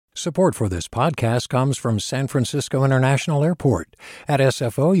Support for this podcast comes from San Francisco International Airport. At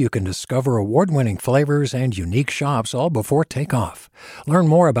SFO, you can discover award-winning flavors and unique shops all before takeoff. Learn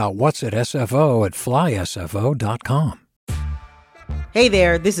more about what's at SFO at flysfo.com. Hey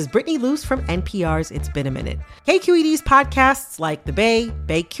there, this is Brittany Luce from NPR's It's Been a Minute. KQED's podcasts like The Bay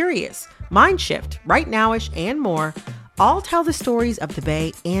Curious, Mindshift, Right Nowish, and more all tell the stories of the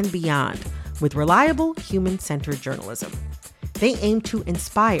Bay and beyond with reliable, human-centered journalism. They aim to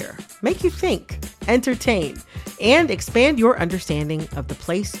inspire, make you think, entertain, and expand your understanding of the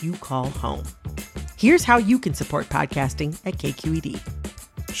place you call home. Here's how you can support podcasting at KQED.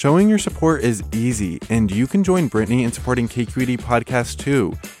 Showing your support is easy, and you can join Brittany in supporting KQED Podcast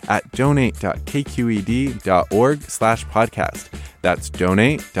too at donate.kqed.org/podcast. That's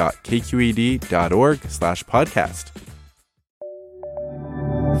donate.kqed.org/podcast.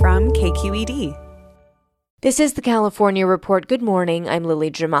 From KQED. This is the California Report. Good morning. I'm Lily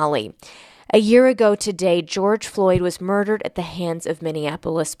Jamali. A year ago today, George Floyd was murdered at the hands of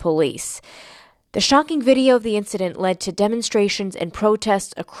Minneapolis police. The shocking video of the incident led to demonstrations and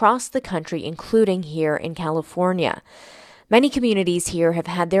protests across the country, including here in California. Many communities here have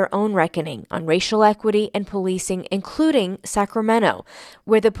had their own reckoning on racial equity and policing, including Sacramento,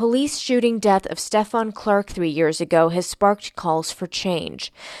 where the police shooting death of Stephon Clark 3 years ago has sparked calls for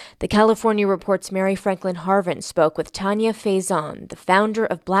change. The California Report's Mary Franklin Harvin spoke with Tanya Faison, the founder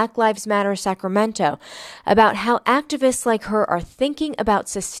of Black Lives Matter Sacramento, about how activists like her are thinking about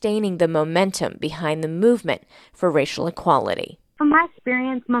sustaining the momentum behind the movement for racial equality. From my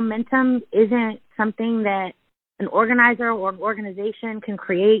experience, momentum isn't something that an organizer or an organization can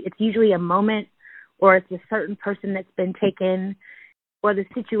create. It's usually a moment, or it's a certain person that's been taken, or the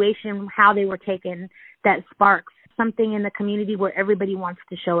situation, how they were taken, that sparks something in the community where everybody wants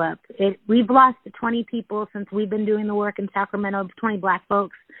to show up. We've lost 20 people since we've been doing the work in Sacramento, 20 Black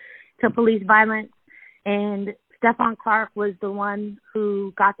folks, to police violence. And Stephon Clark was the one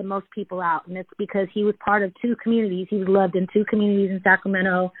who got the most people out. And it's because he was part of two communities. He was loved in two communities in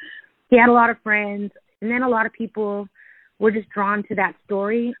Sacramento. He had a lot of friends. And then a lot of people were just drawn to that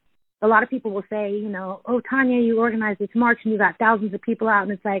story. A lot of people will say, oh, Tanya, you organized this march and you got thousands of people out.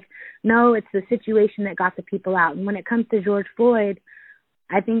 And it's like, no, it's the situation that got the people out. And when it comes to George Floyd,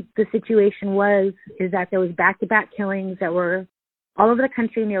 I think the situation is that there was back-to-back killings that were all over the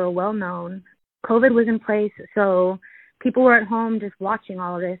country and they were well known. COVID was in place, so people were at home just watching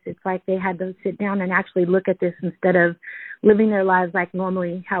all of this. It's like they had to sit down and actually look at this instead of living their lives like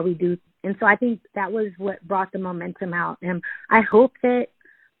normally how we do. And so I think that was what brought the momentum out. And I hope that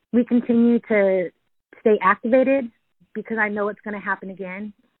we continue to stay activated because I know it's going to happen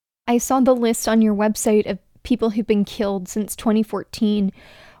again. I saw the list on your website of people who've been killed since 2014,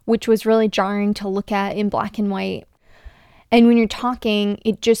 which was really jarring to look at in black and white. And when you're talking,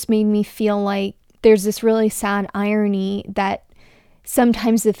 it just made me feel like there's this really sad irony that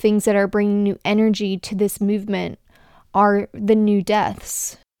sometimes the things that are bringing new energy to this movement are the new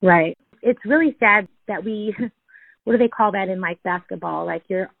deaths. Right. It's really sad that what do they call that in like basketball? Like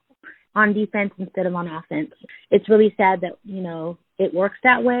you're on defense instead of on offense. It's really sad that, it works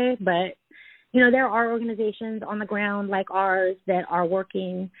that way, but there are organizations on the ground like ours that are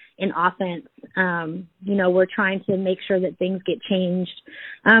working in offense. We're trying to make sure that things get changed.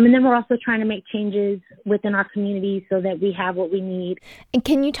 And then we're also trying to make changes within our community so that we have what we need. And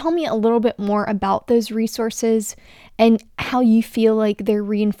can you tell me a little bit more about those resources and how you feel like they're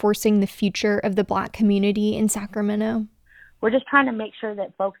reinforcing the future of the Black community in Sacramento? We're just trying to make sure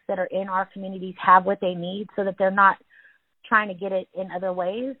that folks that are in our communities have what they need so that they're not trying to get it in other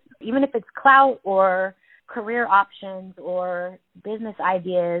ways, even if it's clout or career options or business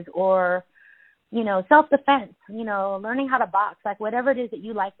ideas or, self-defense, learning how to box, like whatever it is that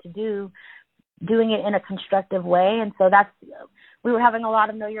you like to do, doing it in a constructive way. And so we were having a lot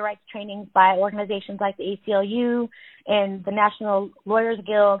of Know Your Rights training by organizations like the ACLU and the National Lawyers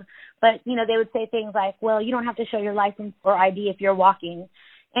Guild. But, they would say things like, well, you don't have to show your license or ID if you're walking.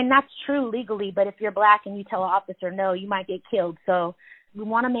 And that's true legally, but if you're Black and you tell an officer no, you might get killed. So we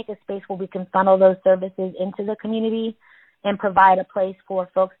want to make a space where we can funnel those services into the community and provide a place for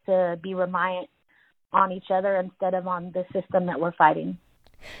folks to be reliant on each other instead of on the system that we're fighting.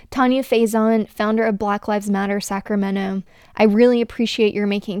 Tanya Faison, founder of Black Lives Matter Sacramento, I really appreciate your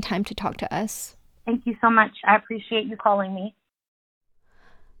making time to talk to us. Thank you so much. I appreciate you calling me.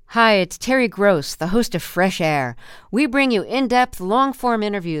 Hi, it's Terry Gross, the host of Fresh Air. We bring you in-depth, long-form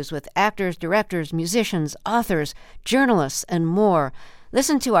interviews with actors, directors, musicians, authors, journalists, and more.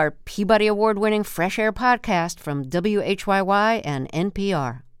 Listen to our Peabody Award-winning Fresh Air podcast from WHYY and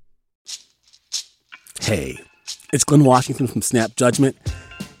NPR. Hey, it's Glenn Washington from Snap Judgment,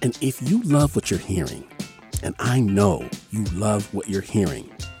 And if you love what you're hearing, and I know you love what you're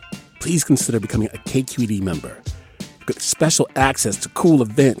hearing, please consider becoming a KQED member. You get special access to cool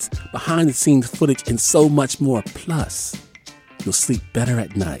events, behind-the-scenes footage, and so much more. Plus, you'll sleep better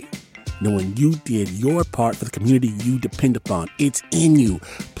at night knowing you did your part for the community you depend upon. It's in you.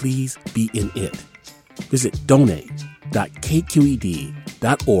 Please be in it. Visit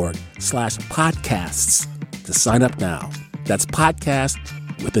donate.kqed.org/podcasts to sign up now. That's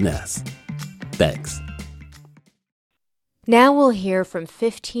podcast with an S. Thanks. Now we'll hear from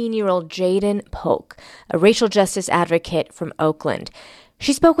 15-year-old Jadyn Polk, a racial justice advocate from Oakland.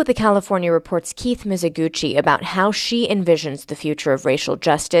 She spoke with the California Report's Keith Mizuguchi about how she envisions the future of racial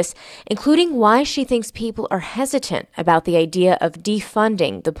justice, including why she thinks people are hesitant about the idea of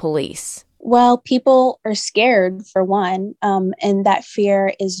defunding the police. Well, people are scared, for one, and that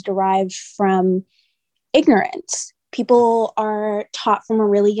fear is derived from ignorance. People are taught from a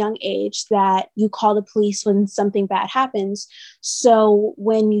really young age that you call the police when something bad happens. So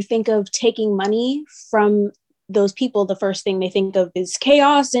when you think of taking money from those people, the first thing they think of is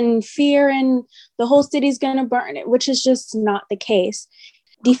chaos and fear and the whole city's going to burn it, which is just not the case.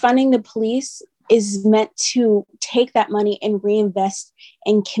 Defunding the police is meant to take that money and reinvest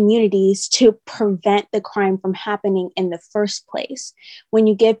in communities to prevent the crime from happening in the first place. When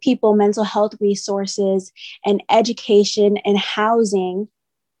you give people mental health resources and education and housing,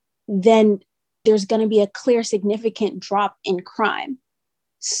 then there's going to be a clear, significant drop in crime.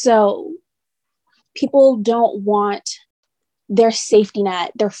 So people don't want their safety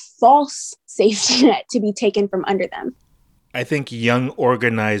net, their false safety net, to be taken from under them. I think young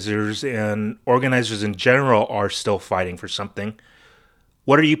organizers and organizers in general are still fighting for something.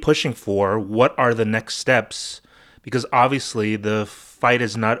 What are you pushing for? What are the next steps? Because obviously the fight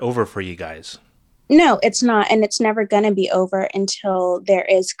is not over for you guys. No, it's not. And it's never going to be over until there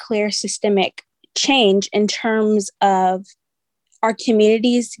is clear systemic change in terms of our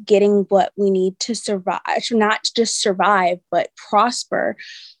communities getting what we need to survive, not just survive, but prosper.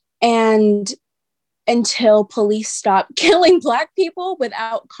 And until police stop killing Black people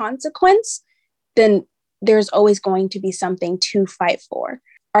without consequence, then there's always going to be something to fight for.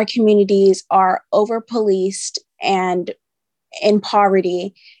 Our communities are over-policed and in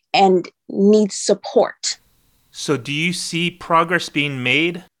poverty and need support. So do you see progress being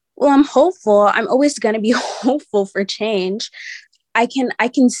made? Well, I'm hopeful. I'm always going to be hopeful for change. I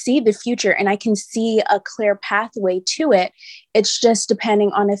can see the future and I can see a clear pathway to it. It's just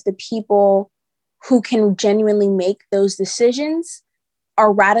depending on if the people who can genuinely make those decisions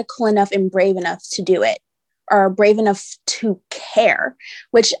are radical enough and brave enough to do it, or brave enough to care,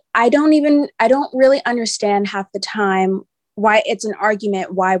 which I don't really understand half the time why it's an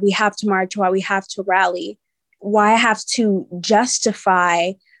argument, why we have to march, why we have to rally, why I have to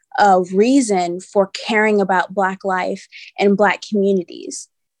justify a reason for caring about Black life and Black communities.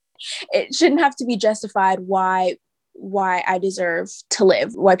 It shouldn't have to be justified why I deserve to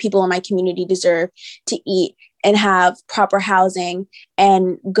live, why people in my community deserve to eat and have proper housing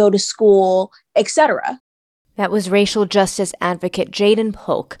and go to school, etc. That was racial justice advocate Jadyn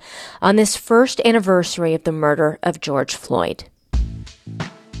Polk on this first anniversary of the murder of George Floyd.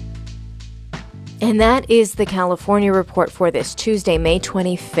 And that is the California Report for this Tuesday, May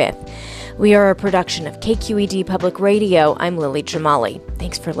 25th. We are a production of KQED Public Radio. I'm Lily Jamali.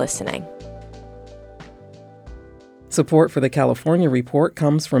 Thanks for listening. Support for the California Report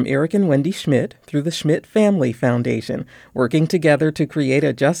comes from Eric and Wendy Schmidt through the Schmidt Family Foundation, working together to create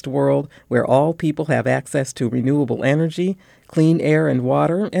a just world where all people have access to renewable energy, clean air and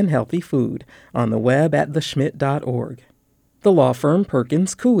water, and healthy food. On the web at theschmidt.org. The law firm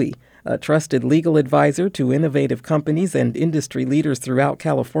Perkins Coie, a trusted legal advisor to innovative companies and industry leaders throughout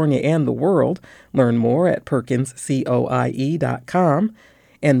California and the world. Learn more at perkinscoie.com.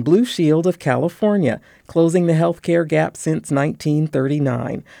 And Blue Shield of California, closing the healthcare gap since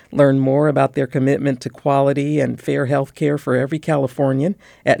 1939. Learn more about their commitment to quality and fair healthcare for every Californian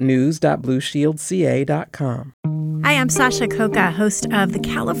at news.blueshieldca.com. Hi, I'm Sasha Coca, host of the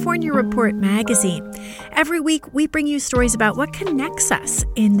California Report magazine. Every week, we bring you stories about what connects us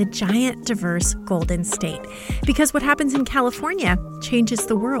in the giant, diverse Golden State. Because what happens in California changes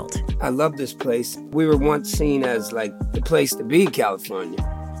the world. I love this place. We were once seen as like the place to be, California.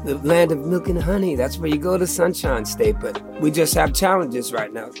 The land of milk and honey. That's where you go to Sunshine State, but we just have challenges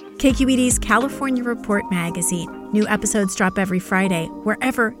right now. KQED's California Report magazine. New episodes drop every Friday,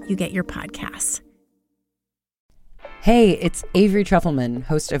 wherever you get your podcasts. Hey, it's Avery Trufelman,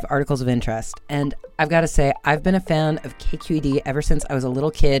 host of Articles of Interest. And I've got to say, I've been a fan of KQED ever since I was a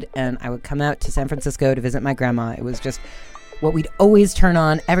little kid and I would come out to San Francisco to visit my grandma. It was just what we'd always turn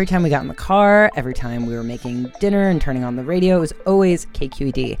on every time we got in the car, every time we were making dinner and turning on the radio. It was always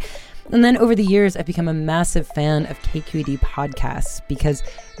KQED. And then over the years, I've become a massive fan of KQED podcasts because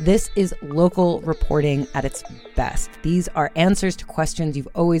this is local reporting at its best. These are answers to questions you've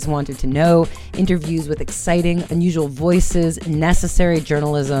always wanted to know, interviews with exciting, unusual voices, necessary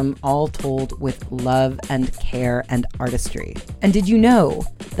journalism, all told with love and care and artistry. And did you know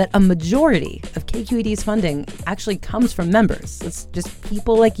that a majority of KQED's funding actually comes from members? It's just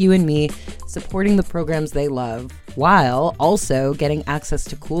people like you and me supporting the programs they love, while also getting access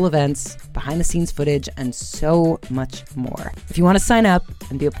to cool events, behind-the-scenes footage, and so much more. If you want to sign up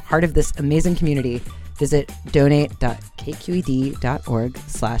and be a part of this amazing community, visit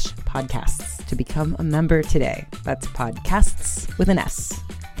donate.kqed.org/podcasts to become a member today. That's podcasts with an S.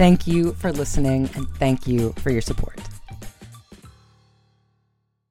 Thank you for listening, and thank you for your support.